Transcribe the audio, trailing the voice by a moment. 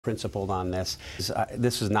principled on this.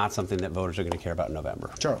 This is not something that voters are going to care about in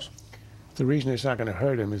November. Charles. The reason it's not going to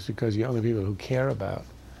hurt him is because the only people who care about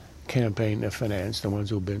campaign finance, the ones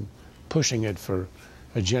who've been pushing it for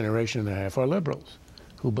a generation and a half, are liberals,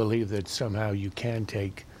 who believe that somehow you can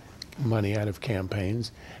take money out of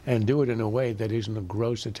campaigns and do it in a way that isn't a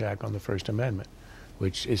gross attack on the First Amendment,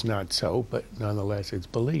 which is not so, but nonetheless it's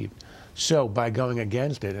believed. So by going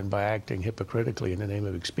against it and by acting hypocritically in the name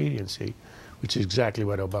of expediency, which is exactly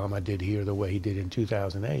what Obama did here the way he did in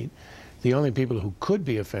 2008, the only people who could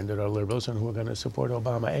be offended are liberals and who are going to support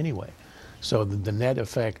Obama anyway. So the net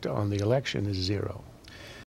effect on the election is zero.